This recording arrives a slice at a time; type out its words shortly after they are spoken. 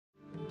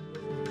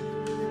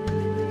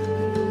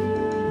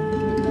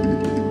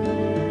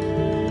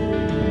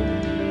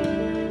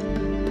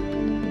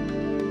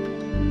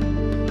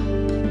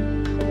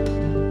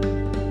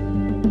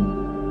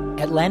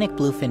Atlantic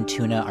bluefin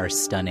tuna are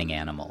stunning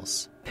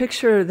animals.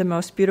 Picture the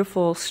most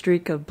beautiful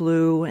streak of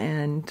blue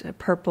and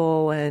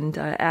purple and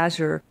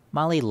azure.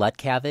 Molly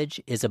Lutcavage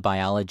is a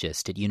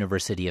biologist at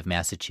University of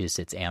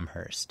Massachusetts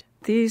Amherst.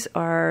 These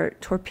are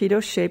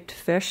torpedo-shaped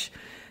fish.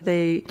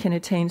 They can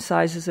attain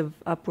sizes of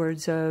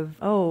upwards of,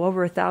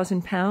 over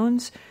 1,000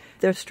 pounds.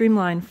 Their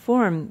streamlined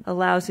form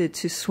allows it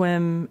to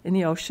swim in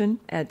the ocean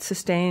at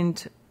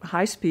sustained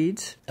high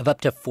speeds of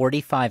up to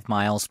 45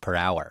 miles per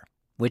hour,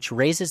 which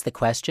raises the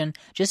question,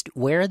 just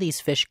where are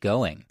these fish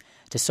going?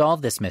 To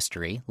solve this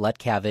mystery,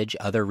 Lutcavage,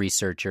 other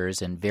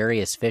researchers, and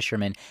various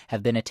fishermen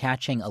have been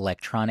attaching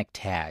electronic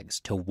tags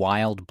to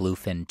wild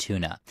bluefin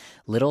tuna,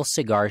 little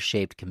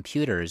cigar-shaped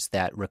computers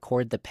that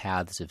record the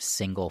paths of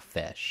single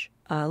fish.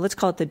 Let's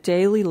call it the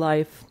daily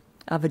life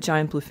of a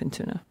giant bluefin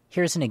tuna.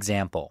 Here's an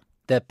example.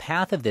 The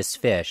path of this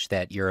fish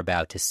that you're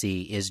about to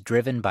see is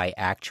driven by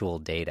actual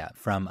data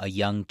from a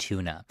young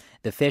tuna.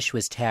 The fish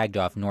was tagged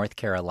off North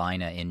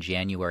Carolina in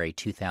January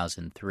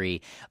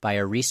 2003 by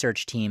a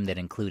research team that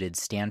included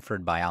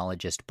Stanford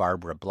biologist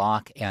Barbara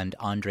Block and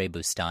Andre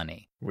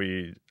Bustani.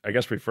 We,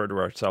 refer to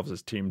ourselves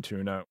as Team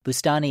Tuna.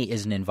 Bustani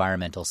is an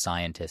environmental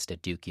scientist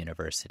at Duke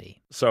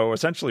University. So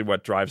essentially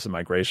what drives the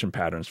migration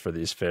patterns for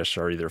these fish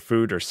are either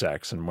food or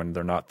sex, and when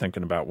they're not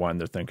thinking about one,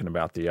 they're thinking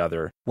about the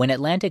other. When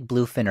Atlantic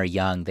bluefin are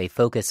young, they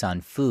focus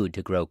on food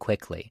to grow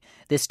quickly.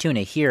 This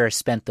tuna here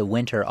spent the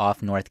winter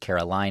off North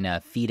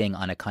Carolina feeding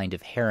on a kind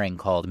of herring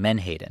called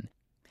menhaden.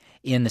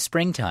 In the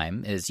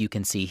springtime, as you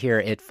can see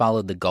here, it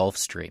followed the Gulf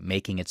Stream,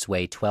 making its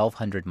way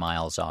 1,200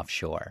 miles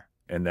offshore.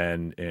 And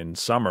then in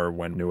summer,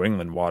 when New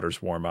England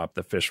waters warm up,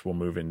 the fish will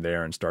move in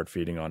there and start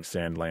feeding on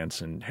sand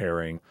lance and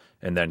herring,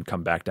 and then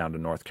come back down to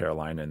North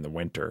Carolina in the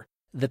winter.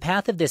 The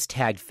path of this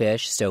tagged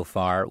fish so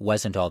far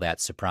wasn't all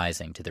that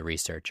surprising to the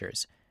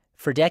researchers.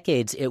 For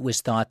decades, it was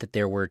thought that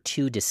there were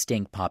two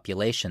distinct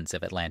populations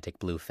of Atlantic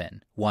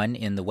bluefin, one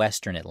in the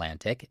western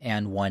Atlantic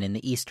and one in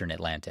the eastern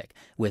Atlantic,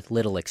 with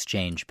little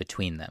exchange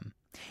between them.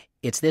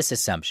 It's this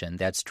assumption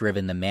that's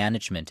driven the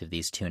management of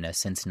these tuna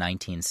since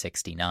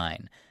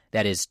 1969.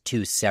 That is,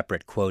 two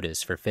separate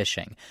quotas for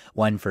fishing,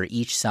 one for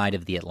each side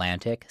of the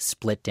Atlantic,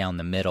 split down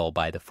the middle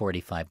by the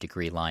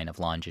 45-degree line of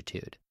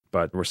longitude.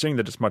 But we're seeing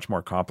that it's much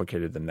more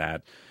complicated than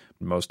that.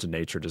 Most of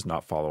nature does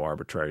not follow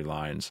arbitrary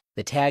lines.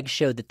 The tags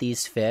showed that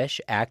these fish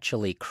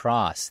actually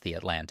cross the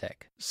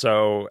Atlantic.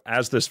 So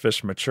as this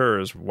fish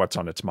matures, what's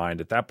on its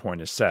mind at that point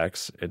is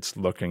sex. It's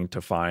looking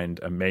to find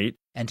a mate.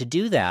 And to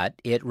do that,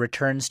 it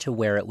returns to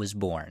where it was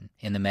born,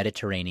 in the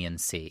Mediterranean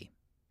Sea.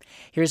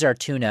 Here's our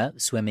tuna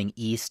swimming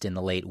east in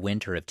the late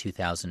winter of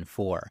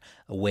 2004,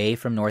 away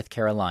from North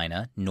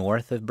Carolina,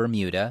 north of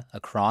Bermuda,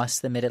 across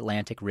the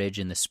mid-Atlantic ridge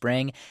in the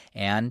spring,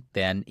 and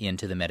then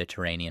into the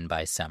Mediterranean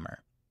by summer.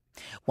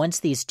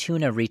 Once these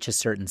tuna reach a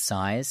certain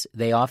size,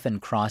 they often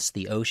cross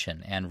the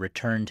ocean and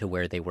return to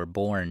where they were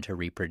born to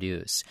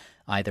reproduce,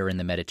 either in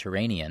the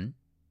Mediterranean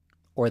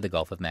or the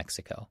Gulf of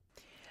Mexico.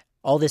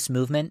 All this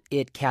movement,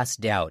 it casts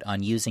doubt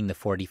on using the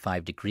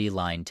 45-degree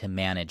line to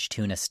manage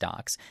tuna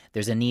stocks.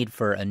 There's a need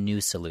for a new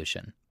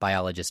solution,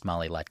 biologist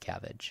Molly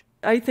Lutcavage.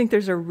 I think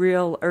there's a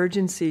real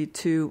urgency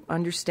to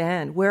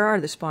understand where are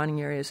the spawning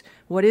areas,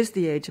 what is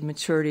the age of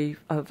maturity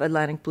of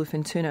Atlantic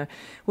bluefin tuna.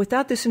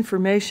 Without this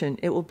information,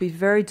 it will be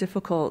very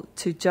difficult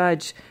to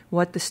judge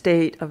what the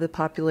state of the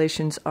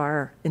populations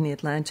are in the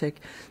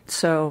Atlantic.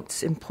 So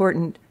it's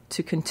important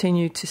to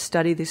continue to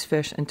study these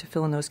fish and to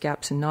fill in those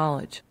gaps in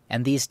knowledge.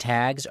 And these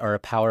tags are a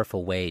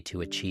powerful way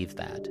to achieve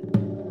that.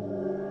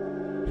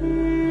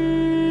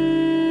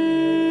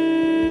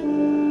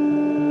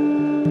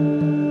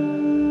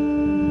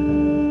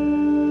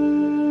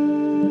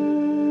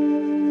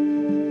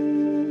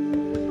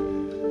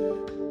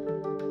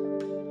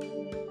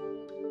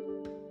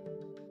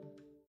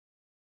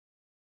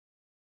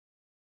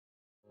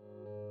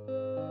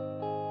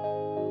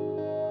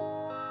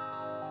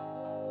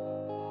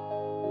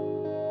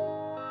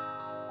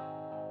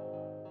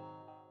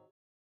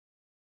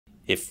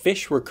 If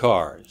fish were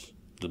cars,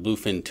 the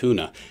bluefin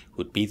tuna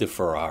would be the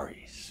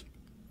Ferraris.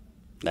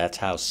 That's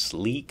how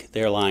sleek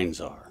their lines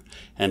are,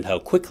 and how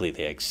quickly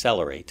they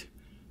accelerate,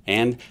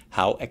 and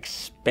how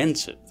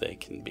expensive they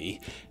can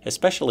be,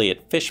 especially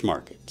at fish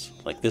markets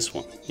like this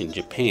one in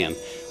Japan,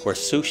 where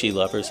sushi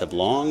lovers have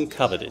long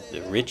coveted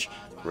the rich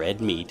red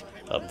meat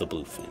of the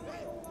bluefin.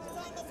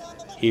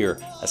 Here,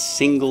 a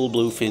single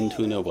bluefin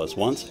tuna was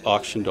once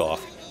auctioned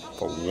off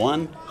for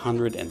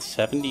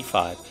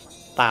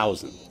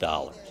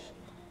 $175,000.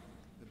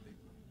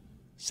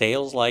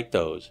 Sales like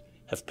those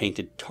have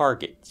painted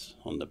targets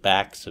on the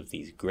backs of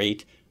these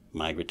great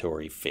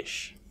migratory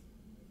fish.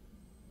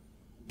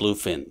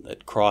 Bluefin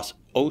that cross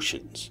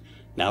oceans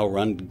now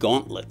run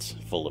gauntlets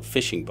full of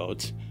fishing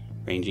boats,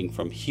 ranging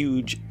from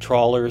huge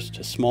trawlers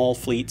to small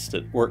fleets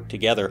that work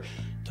together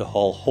to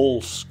haul whole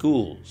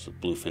schools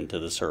of bluefin to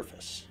the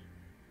surface.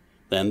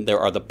 Then there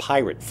are the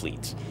pirate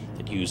fleets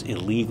that use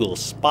illegal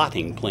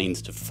spotting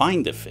planes to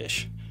find the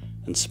fish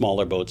and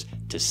smaller boats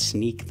to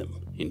sneak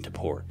them into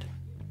port.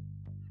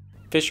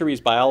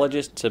 Fisheries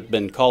biologists have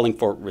been calling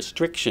for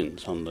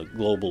restrictions on the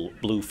global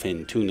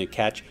bluefin tuna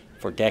catch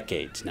for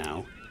decades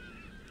now.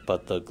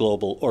 But the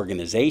global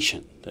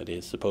organization that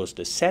is supposed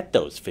to set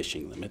those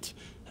fishing limits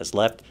has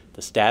left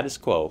the status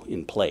quo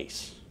in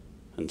place.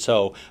 And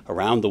so,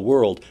 around the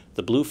world,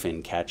 the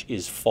bluefin catch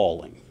is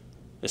falling,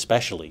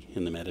 especially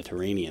in the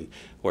Mediterranean,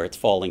 where it's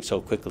falling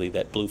so quickly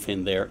that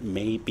bluefin there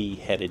may be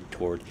headed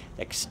toward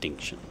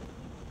extinction.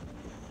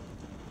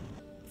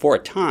 For a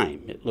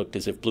time, it looked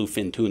as if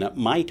bluefin tuna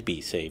might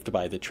be saved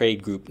by the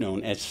trade group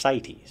known as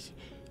CITES,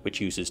 which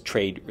uses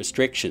trade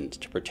restrictions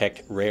to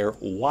protect rare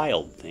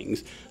wild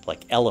things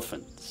like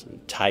elephants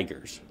and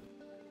tigers.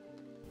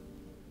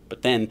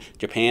 But then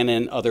Japan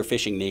and other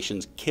fishing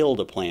nations killed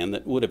a plan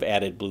that would have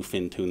added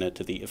bluefin tuna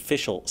to the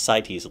official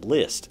CITES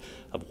list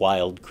of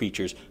wild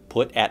creatures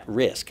put at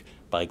risk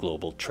by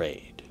global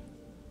trade.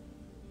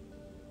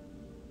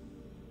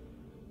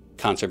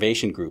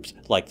 Conservation groups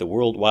like the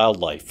World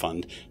Wildlife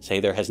Fund say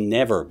there has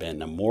never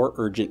been a more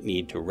urgent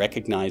need to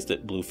recognize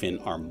that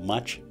bluefin are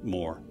much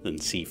more than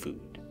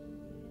seafood.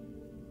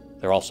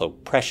 They're also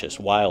precious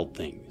wild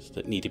things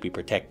that need to be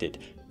protected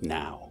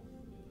now.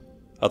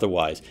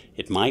 Otherwise,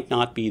 it might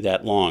not be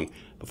that long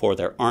before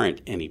there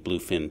aren't any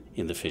bluefin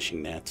in the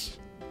fishing nets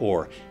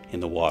or in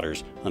the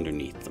waters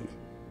underneath them.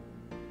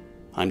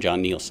 I'm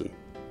John Nielsen.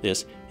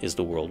 This is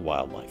the World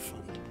Wildlife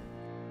Fund.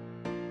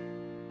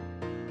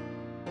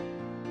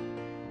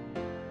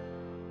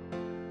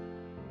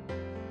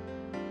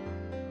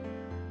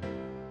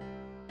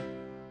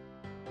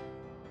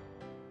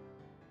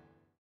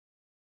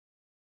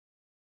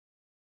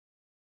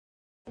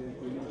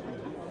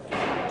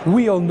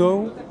 We all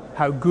know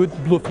how good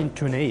bluefin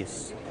tuna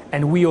is,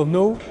 and we all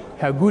know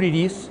how good it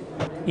is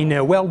in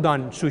a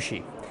well-done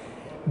sushi.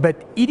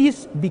 But it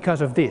is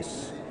because of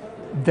this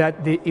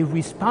that the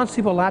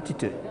irresponsible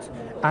attitude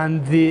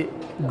and the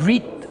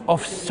greed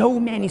of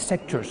so many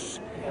sectors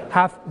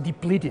have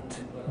depleted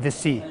the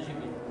sea,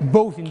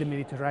 both in the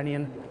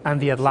Mediterranean and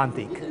the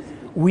Atlantic.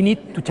 We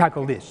need to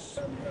tackle this.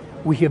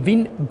 We have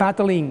been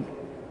battling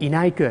in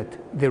ICAT,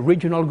 the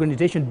regional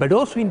organization, but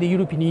also in the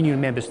European Union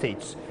member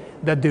states,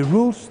 that the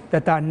rules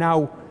that are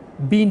now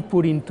being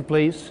put into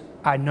place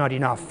are not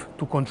enough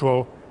to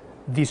control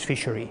this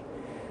fishery.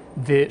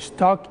 The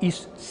stock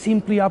is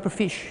simply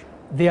overfished.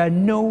 There are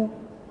no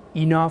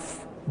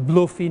enough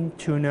bluefin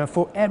tuna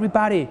for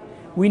everybody.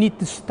 We need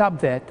to stop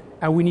that,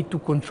 and we need to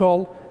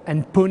control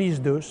and punish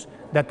those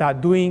that are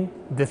doing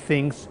the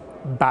things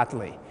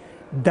badly.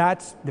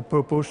 That's the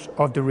purpose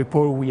of the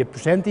report we are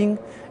presenting,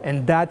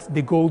 and that's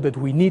the goal that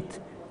we need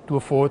to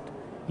afford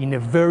in a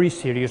very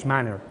serious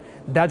manner.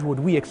 That's what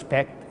we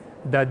expect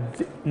that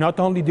not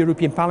only the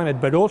European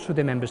Parliament but also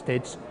the Member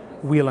States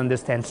will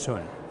understand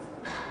soon.